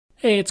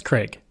Hey, it's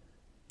Craig.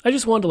 I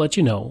just wanted to let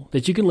you know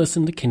that you can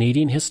listen to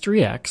Canadian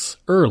History X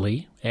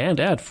early and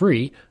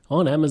ad-free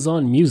on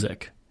Amazon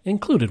Music,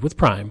 included with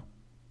Prime.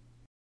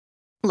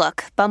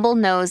 Look, Bumble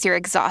knows you're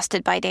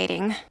exhausted by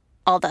dating.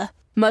 All the,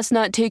 must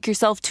not take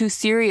yourself too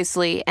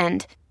seriously,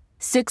 and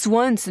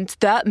 6'1" since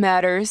that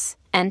matters,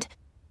 and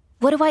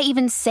what do I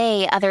even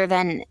say other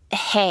than,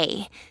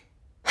 hey?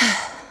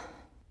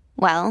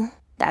 Well,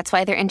 that's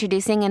why they're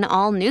introducing an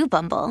all-new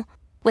Bumble,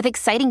 with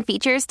exciting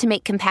features to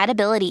make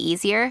compatibility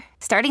easier,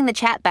 starting the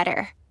chat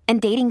better,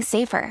 and dating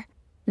safer.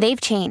 They've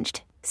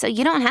changed, so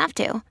you don't have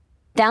to.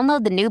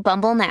 Download the new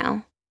Bumble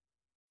now.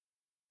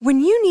 When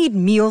you need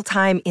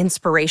mealtime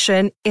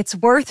inspiration, it's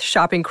worth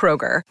shopping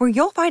Kroger, where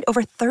you'll find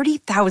over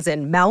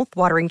 30,000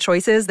 mouth-watering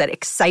choices that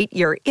excite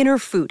your inner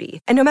foodie.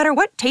 And no matter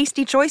what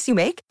tasty choice you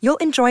make, you'll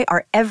enjoy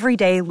our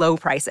everyday low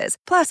prices,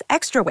 plus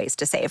extra ways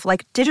to save,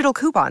 like digital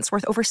coupons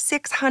worth over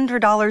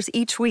 $600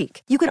 each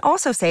week. You can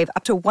also save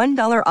up to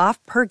 $1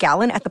 off per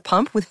gallon at the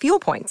pump with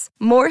fuel points.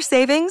 More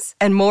savings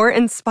and more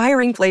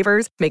inspiring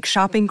flavors make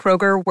shopping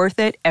Kroger worth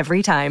it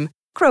every time.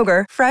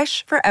 Kroger,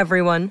 fresh for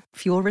everyone.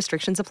 Fuel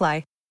restrictions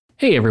apply.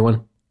 Hey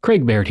everyone,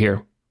 Craig Baird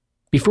here.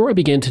 Before I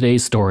begin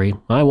today's story,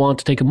 I want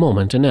to take a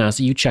moment and ask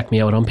that you check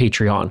me out on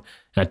Patreon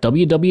at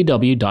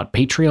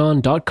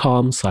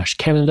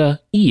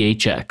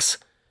www.patreon.com/CanadaEHX.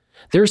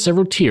 There are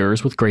several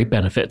tiers with great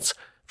benefits,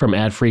 from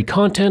ad-free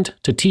content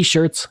to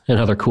t-shirts and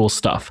other cool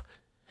stuff.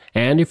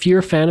 And if you're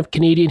a fan of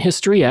Canadian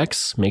History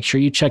X, make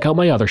sure you check out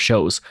my other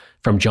shows,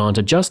 From John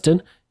to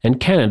Justin and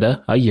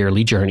Canada, A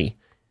Yearly Journey.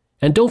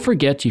 And don't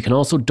forget, you can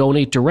also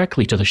donate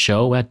directly to the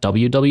show at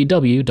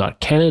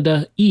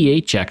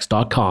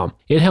www.canadaehx.com.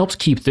 It helps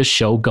keep this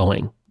show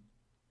going.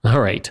 All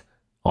right,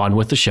 on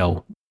with the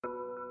show.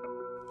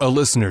 A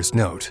listener's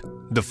note.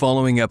 The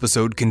following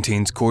episode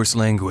contains coarse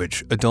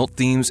language, adult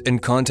themes,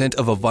 and content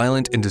of a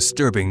violent and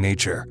disturbing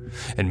nature,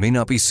 and may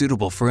not be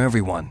suitable for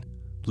everyone.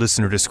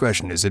 Listener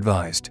discretion is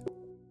advised.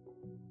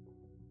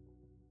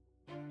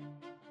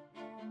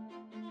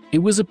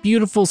 It was a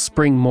beautiful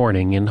spring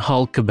morning in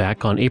Hull,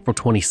 Quebec on April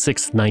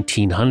 26,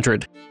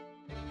 1900.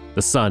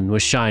 The sun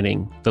was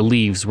shining, the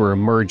leaves were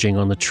emerging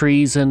on the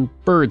trees, and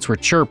birds were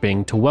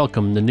chirping to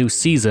welcome the new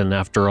season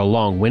after a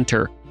long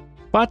winter.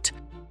 But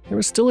there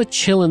was still a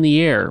chill in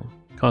the air,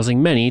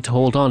 causing many to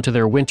hold on to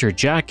their winter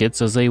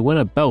jackets as they went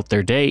about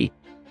their day.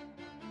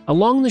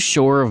 Along the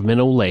shore of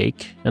Minnow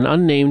Lake, an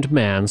unnamed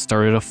man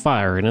started a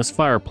fire in his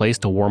fireplace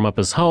to warm up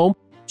his home,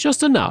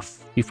 just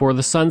enough before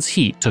the sun's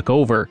heat took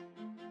over.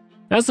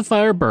 As the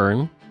fire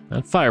burned,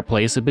 that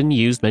fireplace had been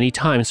used many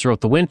times throughout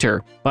the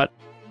winter, but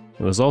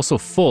it was also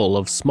full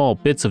of small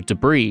bits of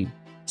debris,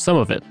 some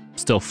of it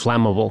still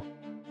flammable.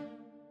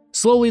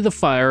 Slowly the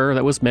fire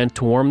that was meant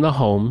to warm the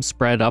home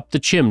spread up the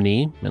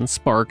chimney, and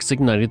sparks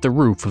ignited the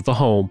roof of the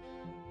home.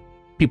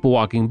 People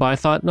walking by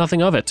thought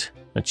nothing of it.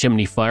 A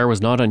chimney fire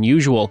was not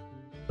unusual.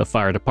 The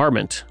fire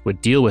department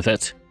would deal with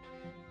it.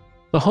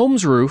 The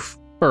home's roof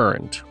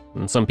burned,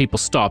 and some people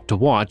stopped to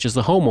watch as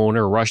the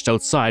homeowner rushed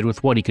outside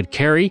with what he could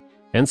carry,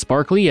 and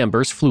sparkly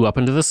embers flew up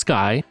into the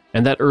sky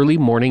and that early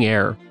morning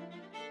air.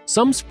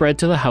 Some spread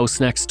to the house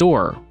next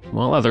door,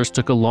 while others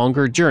took a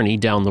longer journey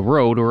down the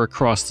road or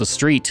across the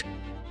street.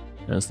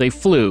 As they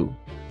flew,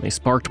 they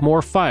sparked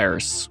more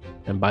fires,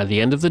 and by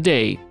the end of the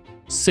day,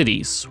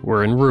 cities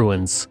were in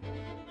ruins.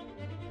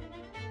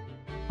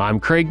 I'm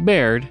Craig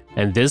Baird,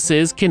 and this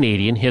is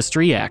Canadian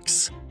History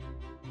X.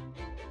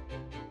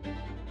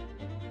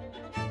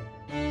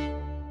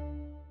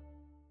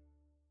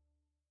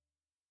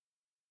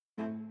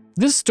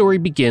 This story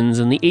begins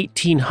in the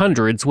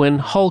 1800s when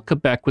Hull,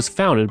 Quebec was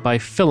founded by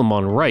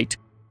Philemon Wright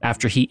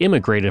after he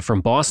immigrated from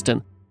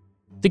Boston.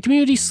 The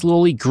community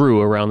slowly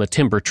grew around the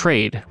timber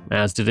trade,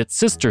 as did its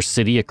sister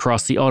city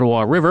across the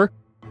Ottawa River,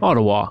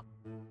 Ottawa.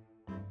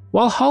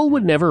 While Hull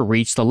would never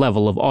reach the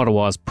level of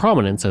Ottawa's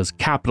prominence as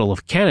capital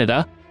of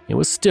Canada, it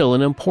was still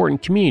an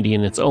important community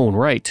in its own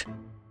right.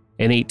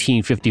 In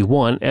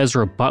 1851,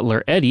 Ezra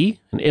Butler Eddy,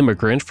 an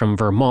immigrant from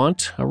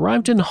Vermont,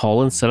 arrived in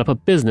Hull and set up a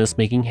business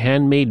making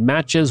handmade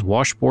matches,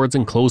 washboards,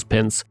 and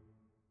clothespins.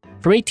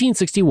 From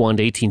 1861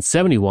 to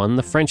 1871,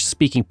 the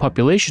French-speaking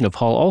population of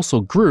Hull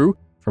also grew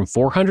from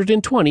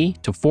 420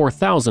 to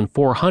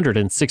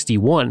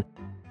 4,461,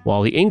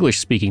 while the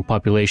English-speaking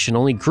population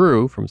only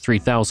grew from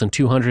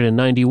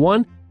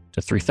 3,291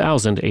 to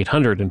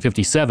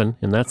 3,857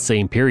 in that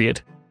same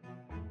period.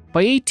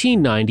 By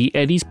 1890,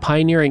 Eddy's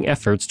pioneering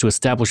efforts to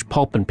establish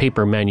pulp and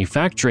paper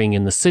manufacturing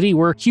in the city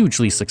were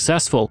hugely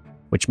successful,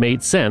 which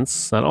made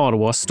sense that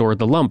Ottawa stored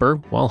the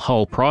lumber while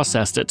Hull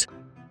processed it.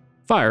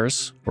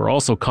 Fires were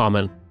also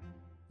common.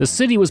 The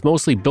city was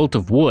mostly built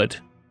of wood,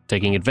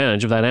 taking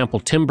advantage of that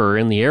ample timber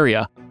in the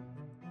area.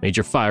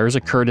 Major fires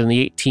occurred in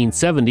the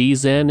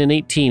 1870s, and in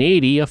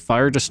 1880, a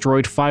fire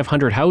destroyed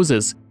 500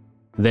 houses.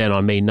 Then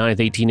on May 9,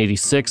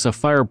 1886, a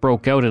fire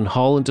broke out in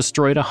Hull and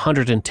destroyed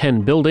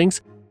 110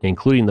 buildings,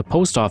 including the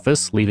post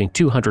office, leaving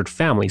 200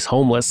 families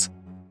homeless.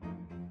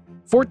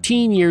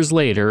 14 years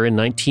later, in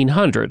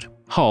 1900,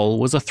 Hull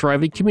was a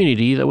thriving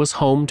community that was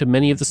home to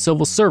many of the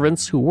civil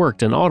servants who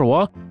worked in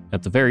Ottawa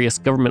at the various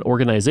government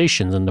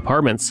organizations and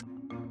departments.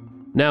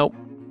 Now,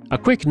 a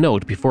quick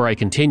note before I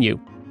continue.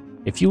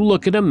 If you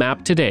look at a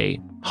map today,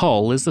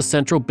 Hull is the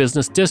central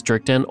business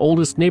district and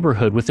oldest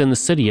neighborhood within the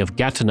city of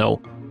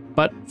Gatineau.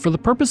 But for the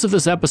purpose of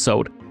this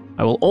episode,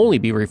 I will only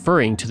be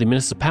referring to the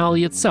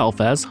municipality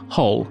itself as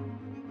Hull.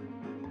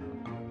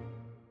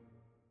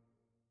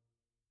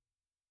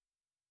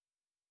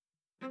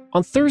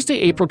 On Thursday,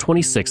 April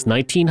 26,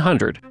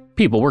 1900,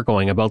 people were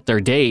going about their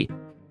day.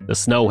 The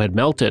snow had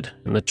melted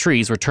and the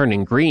trees were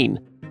turning green.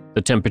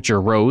 The temperature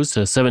rose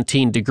to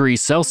 17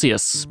 degrees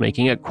Celsius,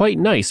 making it quite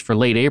nice for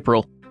late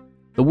April.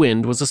 The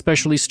wind was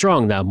especially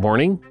strong that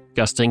morning,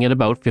 gusting at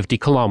about 50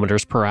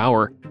 kilometers per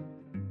hour.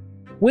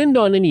 Wind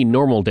on any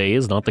normal day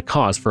is not the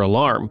cause for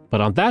alarm,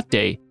 but on that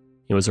day,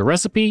 it was a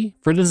recipe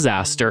for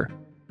disaster.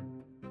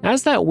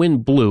 As that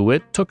wind blew,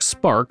 it took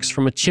sparks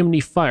from a chimney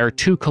fire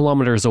 2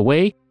 kilometers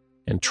away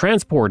and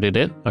transported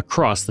it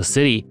across the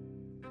city.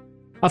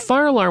 A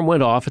fire alarm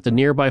went off at the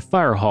nearby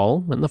fire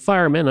hall, and the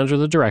firemen, under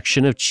the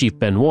direction of Chief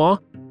Benoit,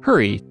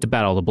 hurried to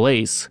battle the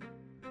blaze.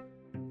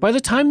 By the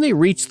time they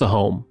reached the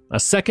home, a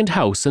second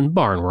house and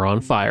barn were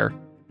on fire.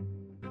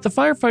 The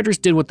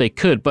firefighters did what they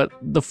could, but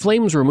the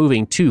flames were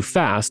moving too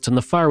fast and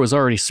the fire was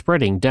already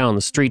spreading down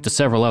the street to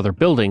several other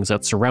buildings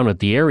that surrounded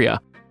the area.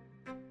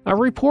 A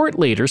report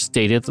later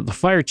stated that the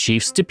fire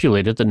chief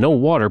stipulated that no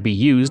water be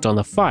used on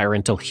the fire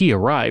until he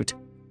arrived.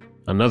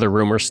 Another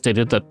rumor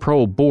stated that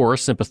pro-Boer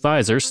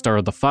sympathizers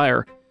started the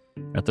fire.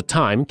 At the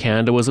time,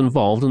 Canada was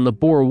involved in the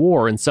Boer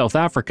War in South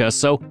Africa,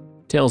 so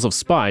tales of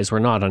spies were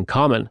not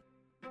uncommon.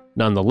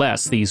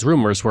 Nonetheless, these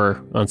rumors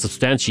were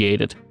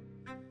unsubstantiated.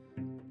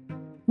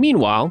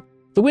 Meanwhile,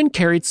 the wind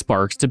carried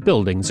sparks to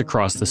buildings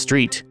across the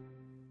street.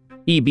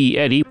 E.B.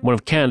 Eddy, one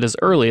of Canada's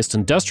earliest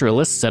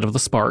industrialists, said of the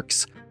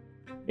sparks,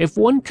 "If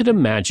one could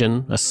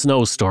imagine a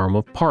snowstorm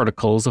of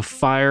particles of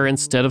fire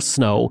instead of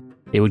snow,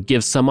 it would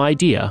give some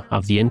idea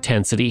of the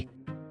intensity."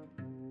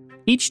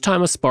 Each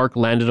time a spark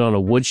landed on a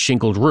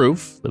wood-shingled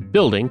roof, the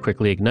building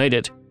quickly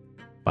ignited.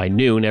 By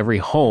noon, every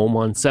home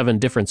on 7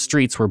 different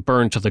streets were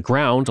burned to the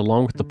ground,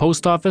 along with the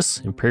post office,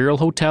 Imperial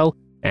Hotel,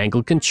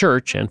 Anglican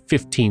Church, and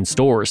 15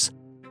 stores.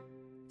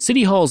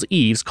 City Hall's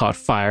eaves caught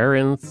fire,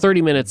 and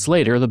 30 minutes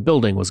later, the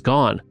building was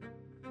gone.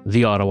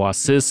 The Ottawa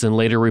Citizen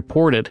later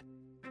reported,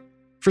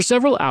 "For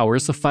several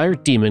hours, the fire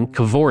demon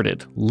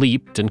cavorted,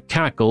 leaped, and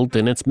cackled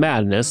in its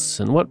madness,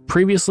 and what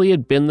previously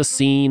had been the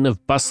scene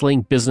of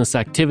bustling business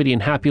activity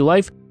and happy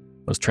life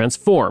was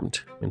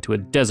transformed into a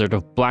desert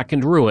of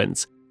blackened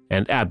ruins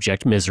and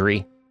abject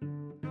misery."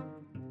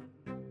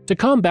 To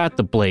combat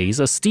the blaze,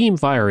 a steam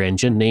fire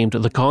engine named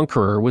the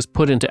Conqueror was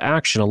put into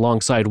action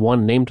alongside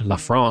one named La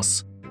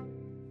France.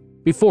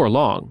 Before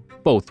long,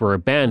 both were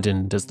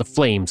abandoned as the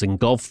flames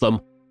engulfed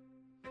them.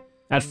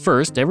 At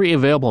first, every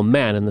available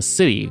man in the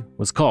city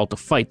was called to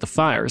fight the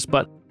fires,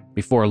 but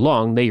before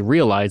long they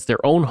realized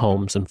their own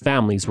homes and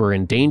families were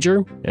in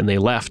danger, and they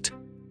left.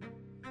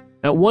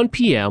 At 1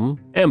 p.m.,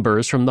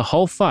 embers from the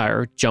Hull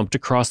fire jumped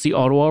across the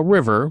Ottawa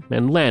River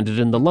and landed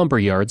in the lumber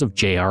yards of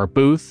J.R.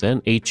 Booth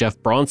and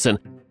H.F. Bronson,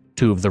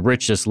 2 of the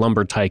richest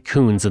lumber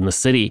tycoons in the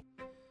city.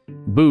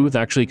 Booth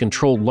actually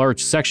controlled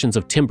large sections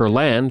of timber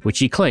land, which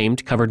he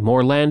claimed covered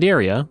more land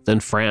area than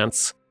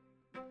France.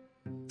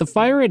 The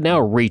fire had now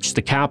reached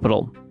the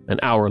capital. An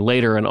hour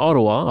later in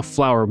Ottawa, a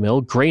flour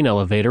mill, grain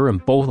elevator,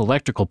 and both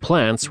electrical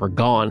plants were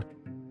gone.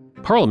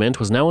 Parliament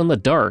was now in the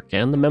dark,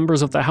 and the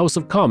members of the House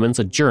of Commons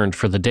adjourned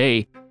for the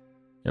day.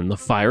 And the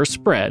fire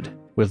spread,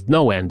 with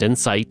no end in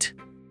sight.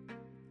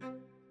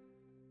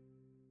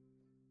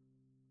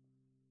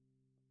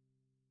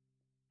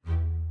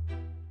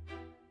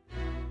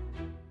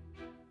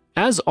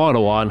 As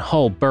Ottawa and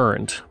Hull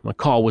burned, a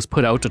call was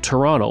put out to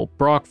Toronto,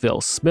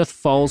 Brockville, Smith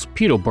Falls,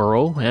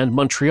 Peterborough, and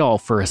Montreal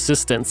for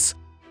assistance.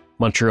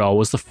 Montreal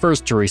was the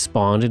first to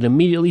respond and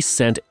immediately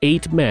sent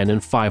 8 men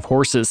and 5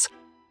 horses.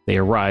 They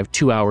arrived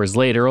 2 hours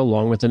later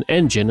along with an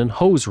engine and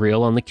hose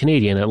reel on the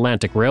Canadian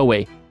Atlantic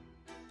Railway.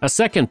 A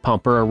second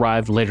pumper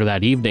arrived later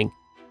that evening.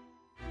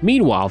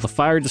 Meanwhile, the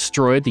fire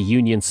destroyed the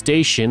Union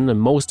Station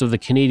and most of the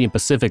Canadian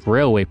Pacific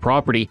Railway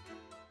property.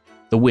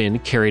 The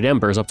wind carried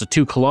embers up to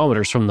 2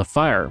 kilometers from the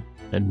fire,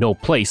 and no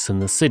place in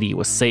the city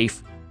was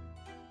safe.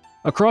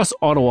 Across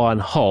Ottawa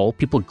and Hull,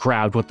 people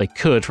grabbed what they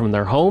could from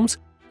their homes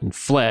and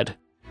fled.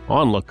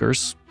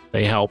 Onlookers,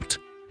 they helped.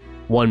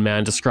 One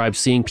man described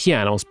seeing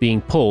pianos being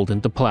pulled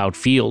into plowed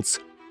fields.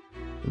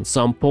 And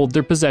some pulled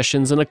their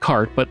possessions in a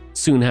cart but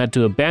soon had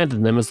to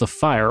abandon them as the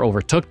fire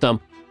overtook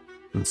them.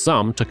 And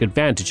some took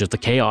advantage of the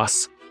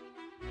chaos.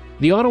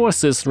 The Ottawa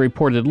Citizen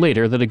reported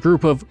later that a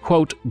group of,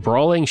 quote,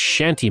 brawling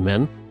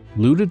shantymen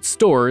looted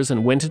stores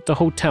and went into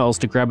hotels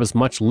to grab as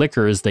much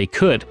liquor as they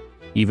could,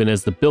 even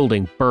as the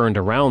building burned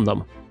around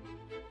them.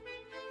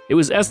 It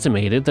was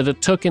estimated that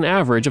it took an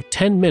average of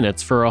 10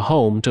 minutes for a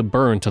home to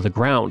burn to the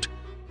ground.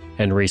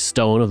 Henry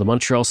Stone of the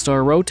Montreal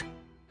Star wrote,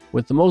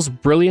 "With the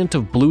most brilliant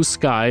of blue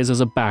skies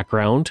as a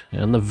background,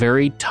 and the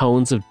varied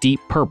tones of deep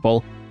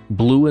purple,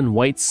 blue and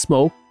white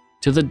smoke,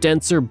 to the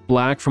denser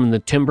black from the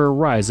timber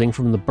rising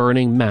from the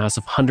burning mass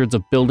of hundreds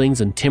of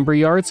buildings and timber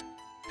yards,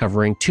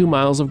 covering 2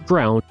 miles of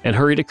ground and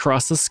hurried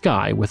across the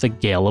sky with a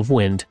gale of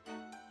wind.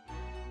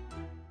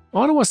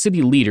 Ottawa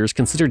city leaders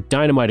considered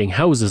dynamiting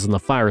houses in the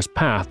fire's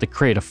path to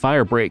create a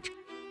fire break,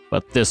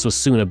 but this was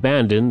soon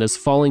abandoned as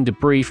falling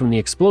debris from the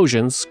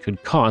explosions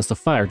could cause the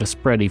fire to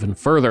spread even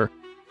further.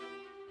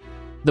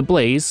 The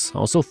blaze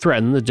also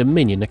threatened the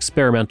Dominion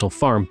experimental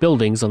farm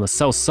buildings on the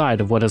south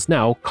side of what is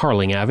now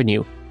Carling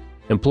Avenue.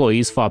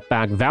 Employees fought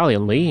back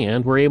valiantly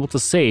and were able to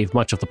save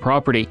much of the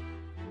property.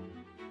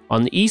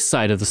 On the east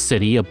side of the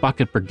city, a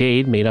bucket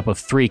brigade made up of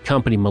 3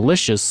 company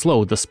militias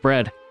slowed the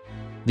spread.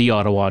 The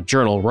Ottawa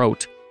Journal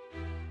wrote,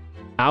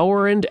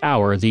 "Hour and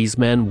hour these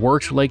men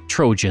worked like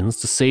Trojans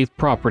to save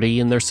property,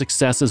 and their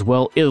success is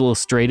well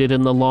illustrated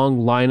in the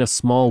long line of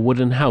small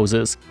wooden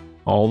houses,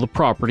 all the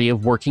property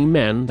of working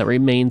men that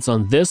remains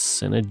on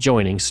this and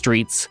adjoining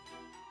streets."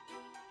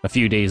 A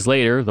few days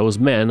later, those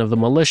men of the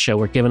militia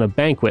were given a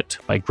banquet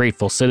by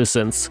grateful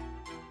citizens.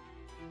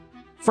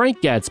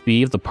 Frank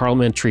Gadsby of the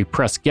Parliamentary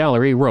Press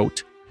Gallery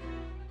wrote,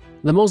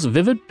 "The most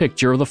vivid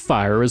picture of the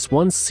fire is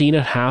one seen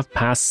at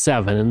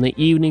 7:30 in the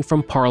evening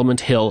from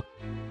Parliament Hill.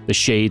 The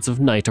shades of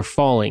night are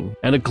falling,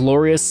 and a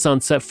glorious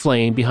sunset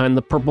flame behind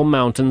the purple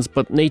mountains,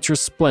 but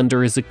nature's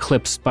splendor is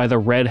eclipsed by the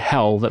red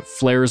hell that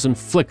flares and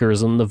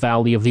flickers in the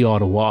valley of the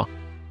Ottawa.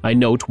 I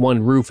note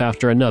one roof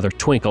after another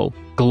twinkle,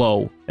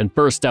 glow, and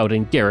burst out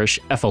in garish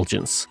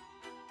effulgence."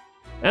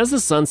 As the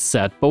sun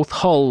set, both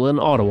Hull and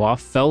Ottawa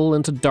fell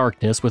into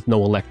darkness with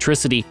no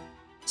electricity.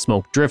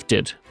 Smoke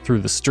drifted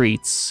through the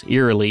streets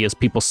eerily as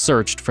people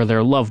searched for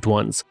their loved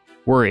ones,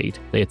 worried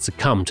they had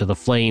succumbed to the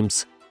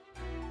flames.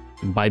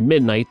 By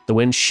midnight, the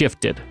wind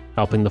shifted,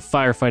 helping the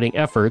firefighting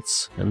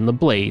efforts, and the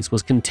blaze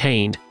was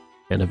contained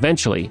and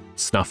eventually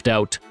snuffed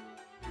out.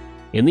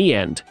 In the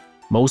end,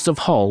 most of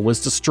Hull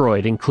was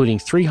destroyed, including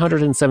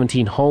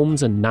 317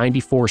 homes and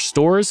 94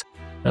 stores,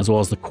 as well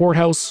as the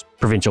courthouse,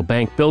 provincial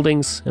bank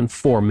buildings, and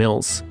 4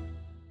 mills.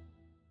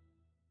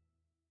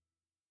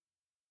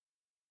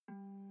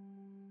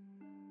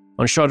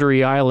 On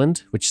Chaudhry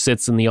Island, which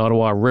sits in the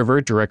Ottawa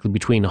River directly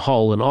between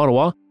Hull and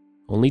Ottawa,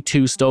 only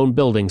 2 stone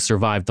buildings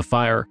survived the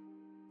fire.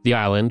 The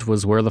island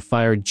was where the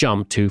fire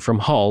jumped to from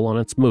Hull on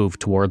its move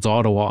towards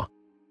Ottawa.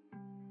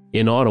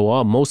 In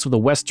Ottawa, most of the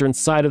western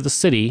side of the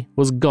city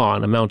was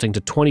gone, amounting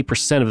to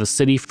 20% of the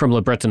city from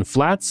Le Breton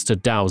Flats to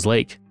Dow's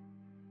Lake.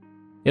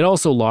 It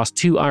also lost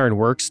 2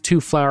 ironworks,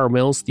 2 flour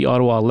mills, the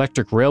Ottawa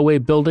Electric Railway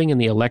Building,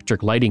 and the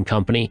Electric Lighting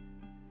Company.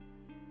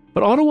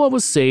 But Ottawa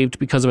was saved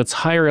because of its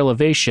higher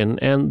elevation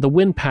and the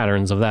wind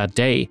patterns of that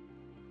day.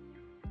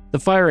 The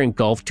fire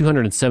engulfed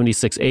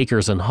 276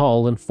 acres in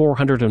Hull and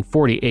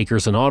 440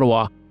 acres in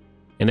Ottawa.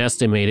 An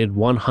estimated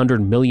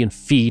 100 million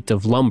feet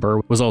of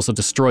lumber was also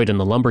destroyed in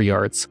the lumber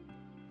yards,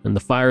 and the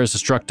fire's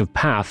destructive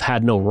path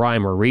had no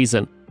rhyme or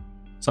reason.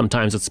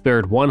 Sometimes it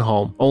spared one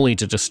home, only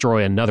to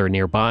destroy another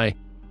nearby.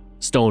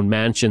 Stone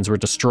mansions were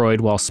destroyed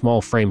while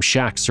small frame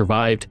shacks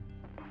survived.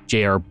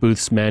 J.R.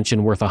 Booth's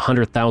mansion worth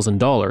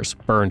 $100,000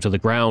 burned to the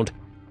ground.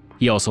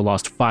 He also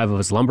lost 5 of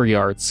his lumber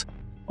yards.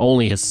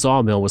 Only his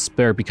sawmill was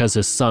spared because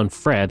his son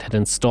Fred had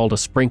installed a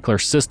sprinkler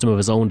system of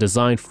his own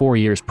design 4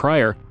 years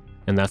prior,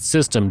 and that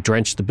system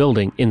drenched the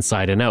building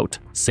inside and out,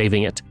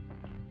 saving it.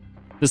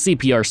 The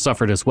CPR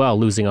suffered as well,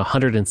 losing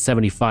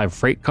 175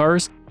 freight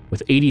cars,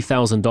 with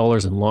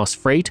 $80,000 in lost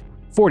freight,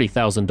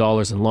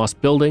 $40,000 in lost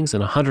buildings,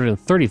 and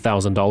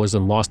 $130,000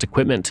 in lost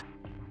equipment.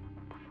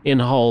 In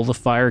Hull, the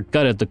fire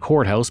gutted the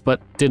courthouse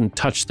but didn't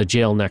touch the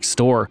jail next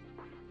door.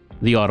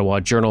 The Ottawa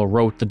Journal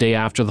wrote the day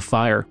after the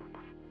fire,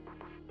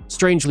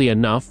 "Strangely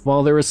enough,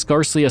 while there is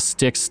scarcely a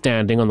stick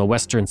standing on the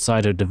western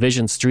side of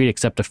Division Street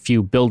except a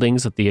few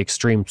buildings at the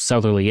extreme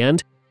southerly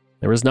end,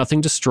 there was nothing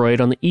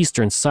destroyed on the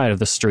eastern side of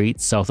the street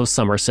south of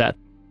Somerset.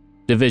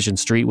 Division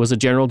Street was a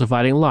general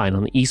dividing line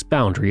on the east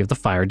boundary of the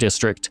fire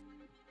district."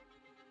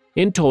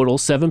 In total,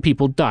 7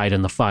 people died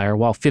in the fire,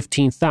 while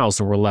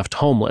 15,000 were left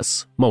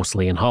homeless,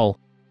 mostly in Hull.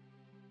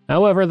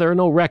 However, there are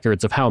no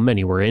records of how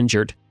many were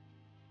injured.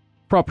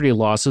 Property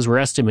losses were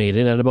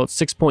estimated at about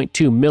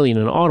 $6.2 million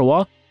in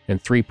Ottawa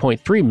and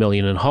 $3.3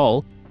 million in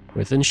Hull,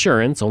 with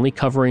insurance only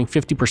covering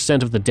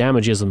 50% of the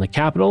damages in the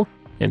capital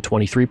and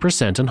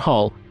 23% in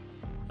Hull.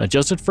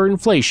 Adjusted for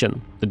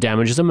inflation, the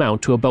damages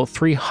amount to about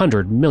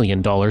 $300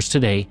 million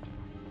today.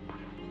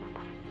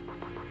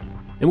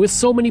 And with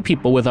so many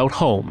people without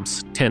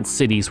homes, tent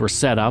cities were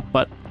set up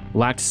but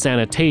lacked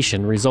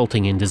sanitation,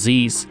 resulting in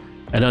disease.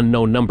 An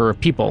unknown number of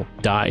people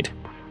died.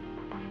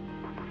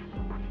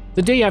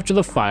 The day after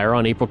the fire,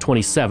 on April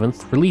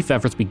 27th, relief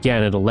efforts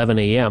began at 11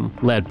 a.m.,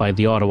 led by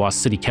the Ottawa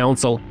City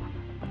Council.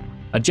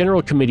 A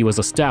general committee was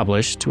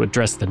established to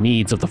address the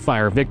needs of the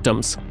fire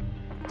victims.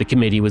 The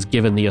committee was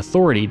given the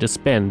authority to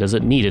spend as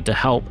it needed to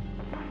help.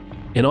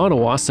 In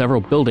Ottawa,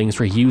 several buildings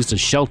were used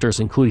as shelters,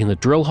 including the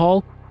drill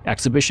hall,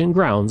 exhibition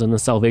grounds, and the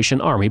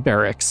Salvation Army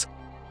barracks.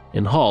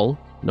 In Hull,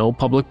 no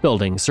public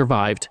building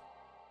survived.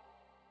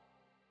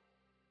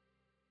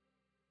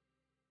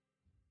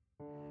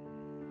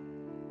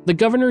 The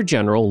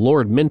Governor-General,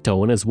 Lord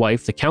Minto, and his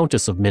wife, the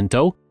Countess of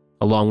Minto,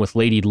 along with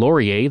Lady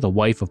Laurier, the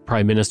wife of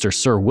Prime Minister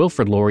Sir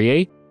Wilfrid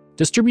Laurier,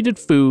 distributed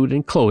food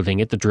and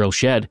clothing at the drill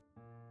shed.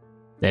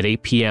 At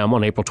 8 p.m.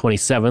 on April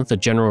 27th, the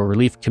General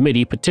Relief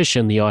Committee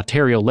petitioned the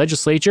Ontario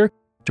Legislature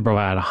to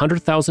provide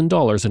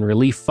 $100,000 in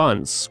relief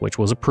funds, which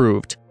was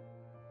approved.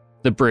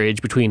 The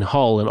bridge between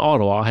Hull and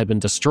Ottawa had been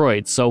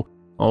destroyed, so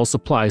all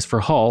supplies for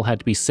Hull had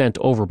to be sent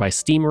over by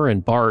steamer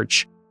and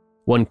barge.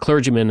 One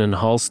clergyman in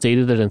Hull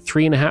stated that in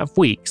 3.5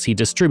 weeks he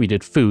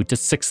distributed food to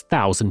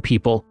 6,000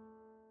 people.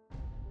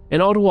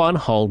 And Ottawa and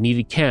Hull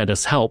needed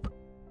Canada's help.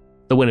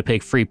 The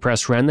Winnipeg Free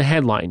Press ran the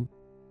headline,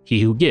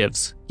 "He who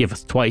gives,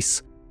 giveth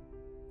twice."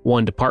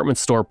 One department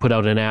store put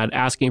out an ad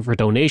asking for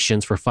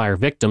donations for fire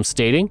victims,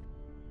 stating,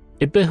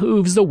 "It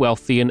behooves the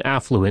wealthy and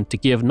affluent to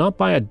give not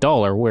by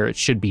 $1 where it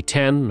should be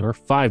 10, or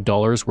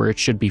 $5 where it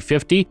should be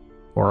 50,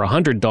 or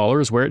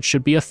 $100 where it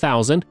should be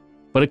 1,000,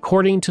 but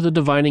according to the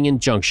divining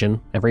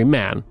injunction, every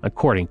man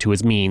according to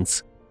his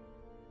means."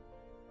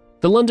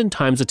 The London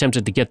Times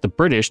attempted to get the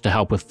British to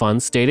help with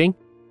funds, stating,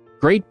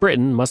 "Great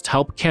Britain must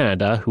help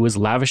Canada, who is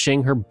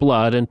lavishing her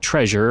blood and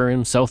treasure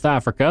in South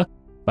Africa,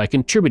 by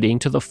contributing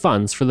to the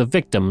funds for the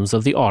victims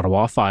of the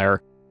Ottawa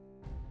fire."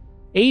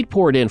 Aid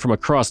poured in from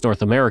across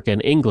North America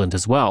and England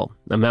as well,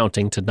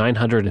 amounting to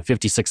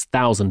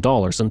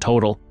 $956,000 in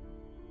total.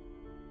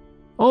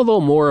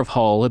 Although more of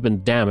Hull had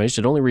been damaged,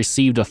 it only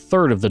received a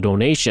third of the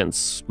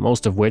donations,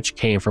 most of which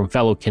came from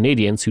fellow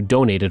Canadians who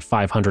donated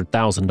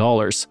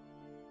 $500,000.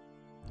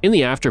 In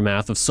the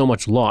aftermath of so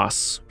much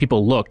loss,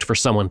 people looked for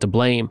someone to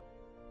blame.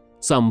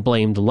 Some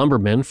blamed the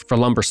lumbermen for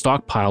lumber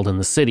stockpiled in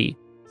the city.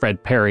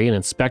 Fred Perry, an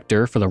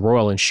inspector for the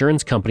Royal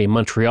Insurance Company in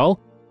Montreal,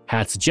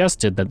 had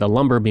suggested that the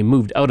lumber be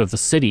moved out of the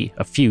city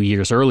a few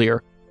years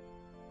earlier.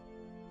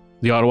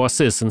 The Ottawa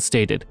Citizen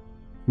stated,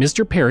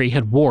 "Mr. Perry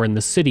had warned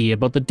the city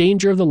about the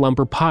danger of the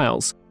lumber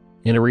piles.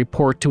 In a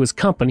report to his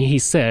company, he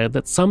said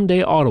that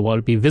someday Ottawa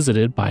would be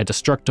visited by a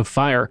destructive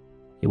fire.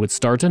 It would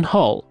start in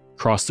Hull,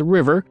 cross the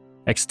river,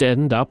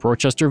 extend up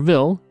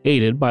Rochesterville,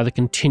 aided by the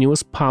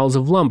continuous piles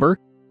of lumber,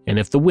 and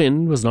if the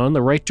wind was not in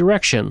the right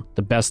direction,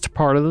 the best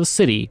part of the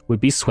city would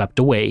be swept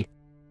away."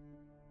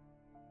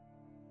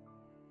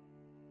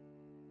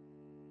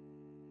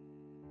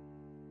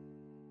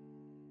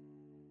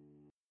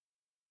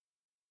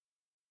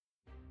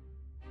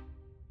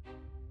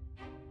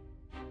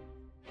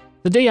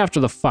 The day after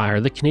the fire,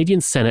 the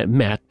Canadian Senate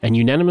met and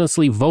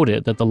unanimously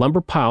voted that the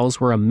lumber piles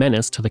were a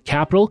menace to the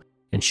capital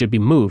and should be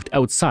moved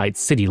outside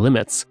city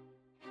limits.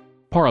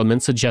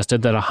 Parliament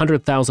suggested that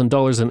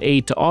 $100,000 in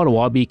aid to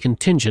Ottawa be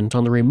contingent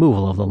on the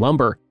removal of the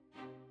lumber.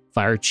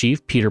 Fire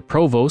Chief Peter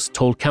Provost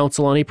told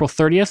Council on April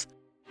 30th,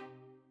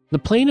 "The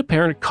plain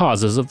apparent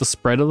causes of the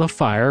spread of the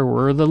fire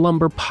were the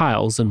lumber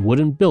piles and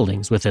wooden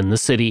buildings within the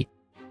city."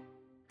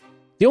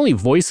 The only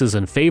voices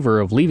in favor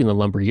of leaving the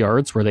lumber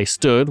yards where they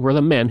stood were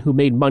the men who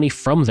made money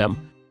from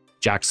them.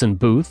 Jackson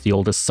Booth, the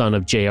oldest son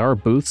of J.R.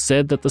 Booth,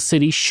 said that the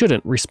city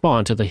shouldn't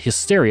respond to the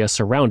hysteria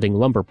surrounding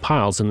lumber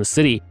piles in the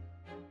city.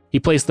 He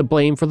placed the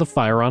blame for the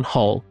fire on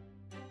Hull.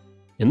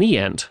 In the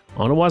end,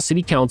 Ottawa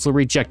City Council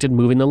rejected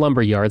moving the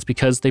lumber yards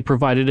because they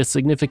provided a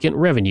significant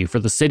revenue for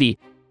the city.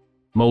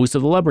 Most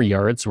of the lumber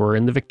yards were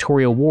in the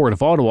Victoria Ward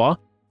of Ottawa,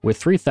 with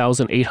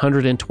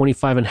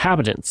 3,825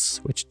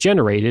 inhabitants, which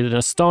generated an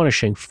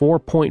astonishing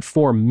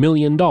 $4.4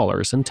 million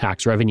in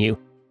tax revenue.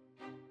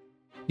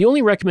 The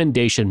only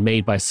recommendation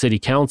made by City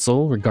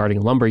Council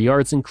regarding lumber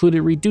yards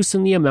included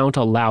reducing the amount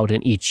allowed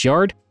in each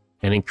yard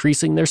and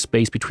increasing their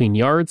space between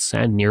yards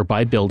and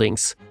nearby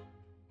buildings.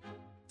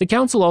 The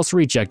council also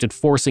rejected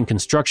forcing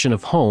construction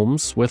of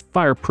homes with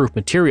fireproof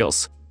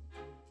materials.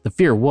 The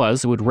fear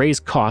was it would raise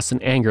costs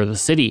and anger the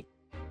city.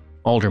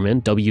 Alderman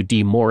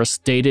W.D. Morris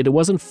stated it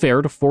wasn't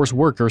fair to force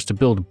workers to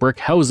build brick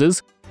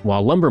houses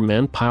while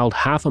lumbermen piled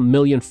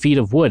 500,000 feet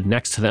of wood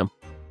next to them.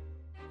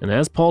 And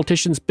as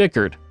politicians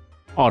bickered,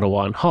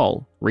 Ottawa and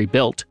Hull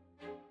rebuilt.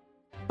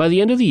 By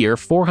the end of the year,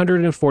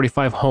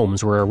 445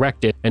 homes were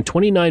erected and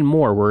 29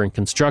 more were in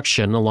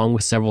construction, along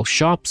with several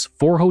shops,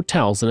 4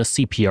 hotels, and a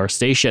CPR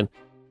station.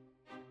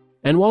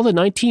 And while the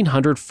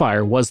 1900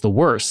 fire was the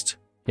worst,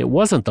 it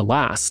wasn't the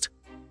last.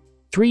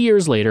 3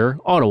 years later,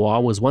 Ottawa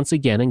was once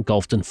again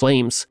engulfed in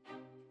flames.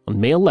 On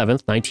May 11,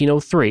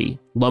 1903,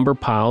 lumber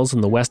piles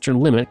in the western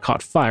limit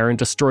caught fire and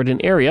destroyed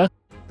an area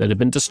that had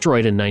been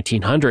destroyed in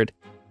 1900.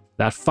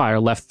 That fire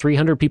left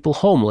 300 people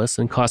homeless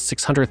and cost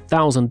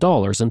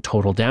 $600,000 in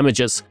total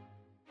damages.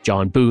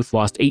 John Booth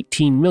lost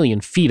 18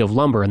 million feet of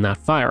lumber in that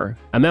fire,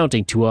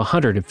 amounting to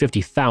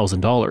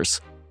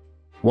 $150,000.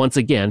 Once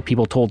again,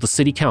 people told the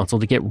city council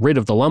to get rid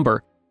of the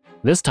lumber.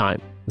 This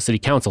time, the city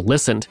council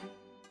listened.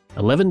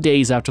 11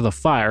 days after the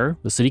fire,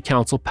 the city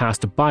council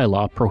passed a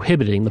bylaw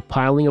prohibiting the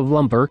piling of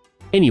lumber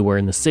anywhere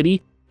in the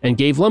city and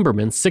gave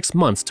lumbermen 6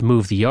 months to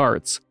move the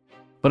yards.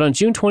 But on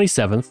June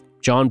 27th,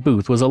 John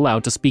Booth was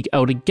allowed to speak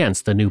out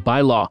against the new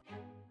bylaw.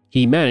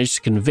 He managed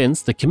to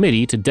convince the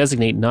committee to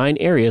designate 9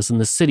 areas in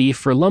the city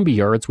for lumber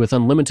yards with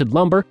unlimited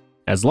lumber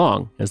as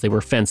long as they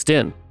were fenced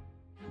in.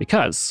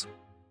 Because,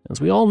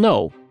 as we all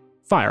know,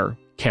 fire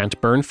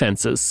can't burn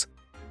fences.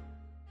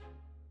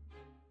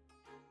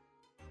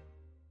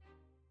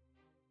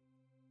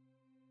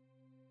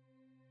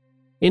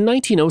 In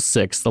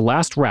 1906, the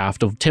last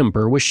raft of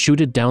timber was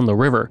chuted down the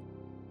river.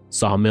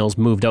 Sawmills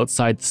moved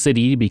outside the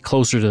city to be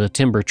closer to the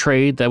timber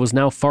trade that was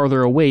now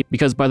farther away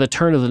because by the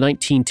turn of the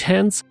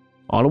 1910s,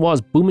 Ottawa's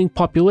booming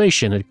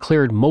population had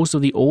cleared most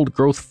of the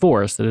old-growth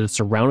forest that had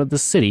surrounded the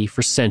city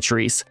for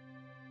centuries.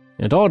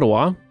 And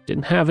Ottawa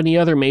didn't have any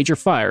other major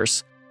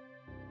fires.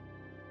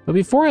 But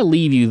before I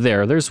leave you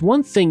there, there's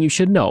one thing you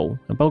should know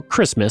about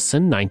Christmas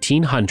in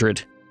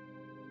 1900.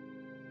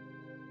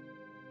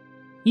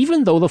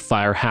 Even though the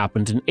fire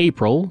happened in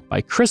April,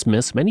 by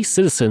Christmas many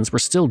citizens were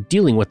still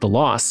dealing with the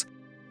loss.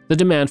 The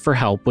demand for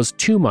help was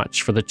too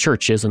much for the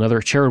churches and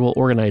other charitable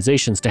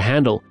organizations to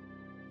handle.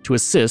 To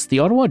assist, the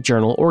Ottawa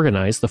Journal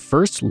organized the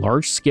first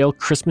large-scale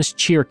Christmas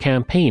cheer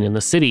campaign in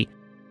the city.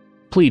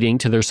 Pleading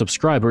to their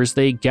subscribers,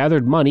 they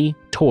gathered money,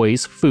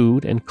 toys,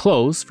 food, and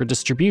clothes for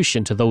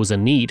distribution to those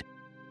in need.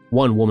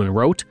 One woman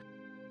wrote,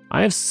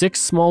 "I have 6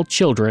 small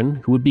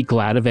children who would be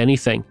glad of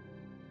anything."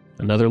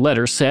 Another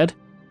letter said,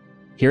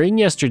 "Hearing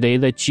yesterday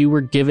that you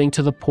were giving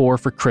to the poor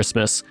for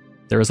Christmas,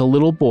 there is a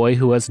little boy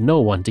who has no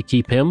one to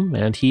keep him,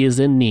 and he is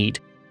in need.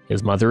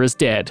 His mother is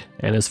dead,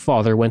 and his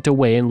father went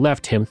away and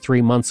left him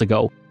 3 months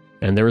ago,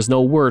 and there is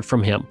no word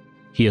from him.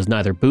 He has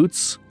neither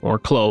boots or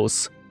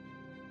clothes."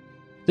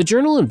 The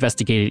Journal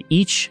investigated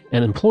each,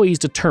 and employees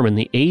determined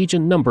the age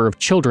and number of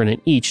children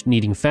in each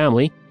needing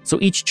family, so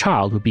each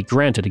child would be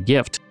granted a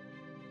gift.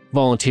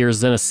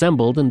 Volunteers then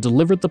assembled and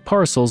delivered the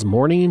parcels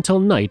morning until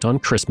night on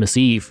Christmas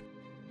Eve.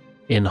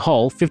 In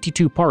Hull,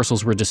 52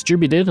 parcels were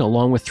distributed,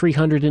 along with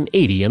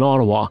 380 in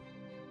Ottawa.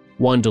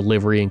 One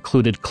delivery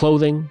included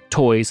clothing,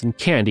 toys, and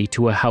candy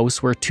to a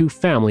house where 2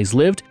 families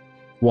lived,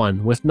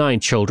 one with 9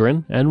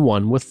 children and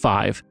one with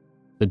 5.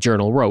 The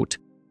Journal wrote,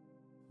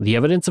 "The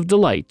evidence of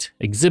delight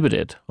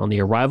exhibited on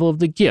the arrival of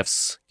the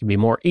gifts can be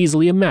more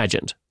easily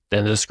imagined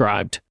than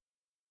described."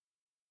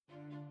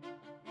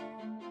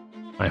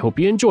 I hope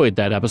you enjoyed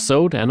that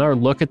episode and our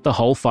look at the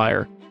Hull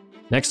fire.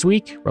 Next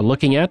week, we're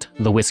looking at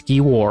the Whiskey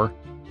War.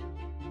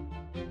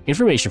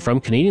 Information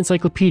from Canadian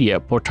Encyclopedia,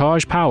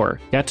 Portage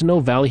Power, Gatineau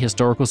Valley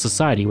Historical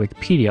Society,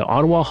 Wikipedia,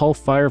 Ottawa-Hull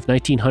Fire of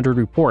 1900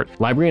 Report,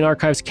 Library and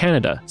Archives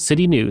Canada,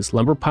 City News,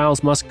 Lumber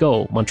Piles Must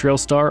Go, Montreal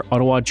Star,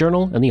 Ottawa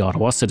Journal, and the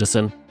Ottawa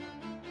Citizen.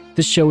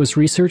 This show is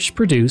researched,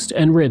 produced,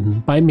 and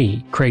written by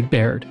me, Craig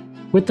Baird,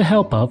 with the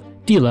help of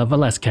Dila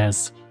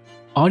Velasquez.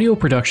 Audio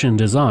production and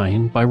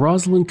design by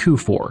Rosalind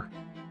Kufor.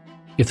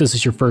 If this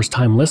is your first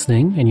time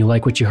listening and you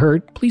like what you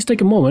heard, please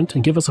take a moment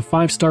and give us a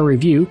 5-star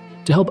review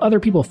to help other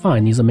people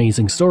find these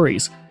amazing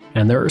stories,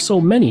 and there are so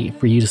many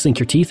for you to sink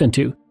your teeth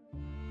into.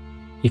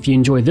 If you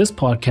enjoy this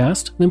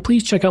podcast, then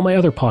please check out my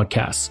other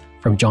podcasts,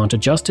 From John to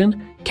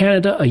Justin,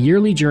 Canada, A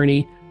Yearly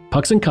Journey,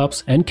 Pucks and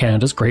Cups, and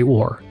Canada's Great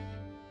War.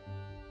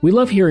 We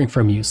love hearing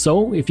from you,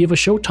 so if you have a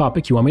show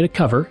topic you want me to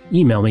cover,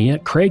 email me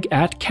at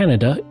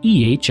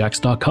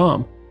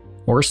craig@canadaehx.com,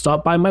 or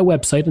stop by my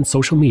website and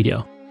social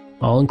media.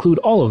 I'll include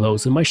all of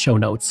those in my show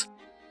notes.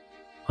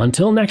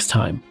 Until next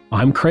time,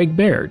 I'm Craig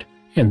Baird,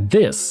 and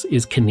this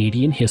is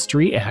Canadian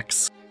History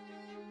X.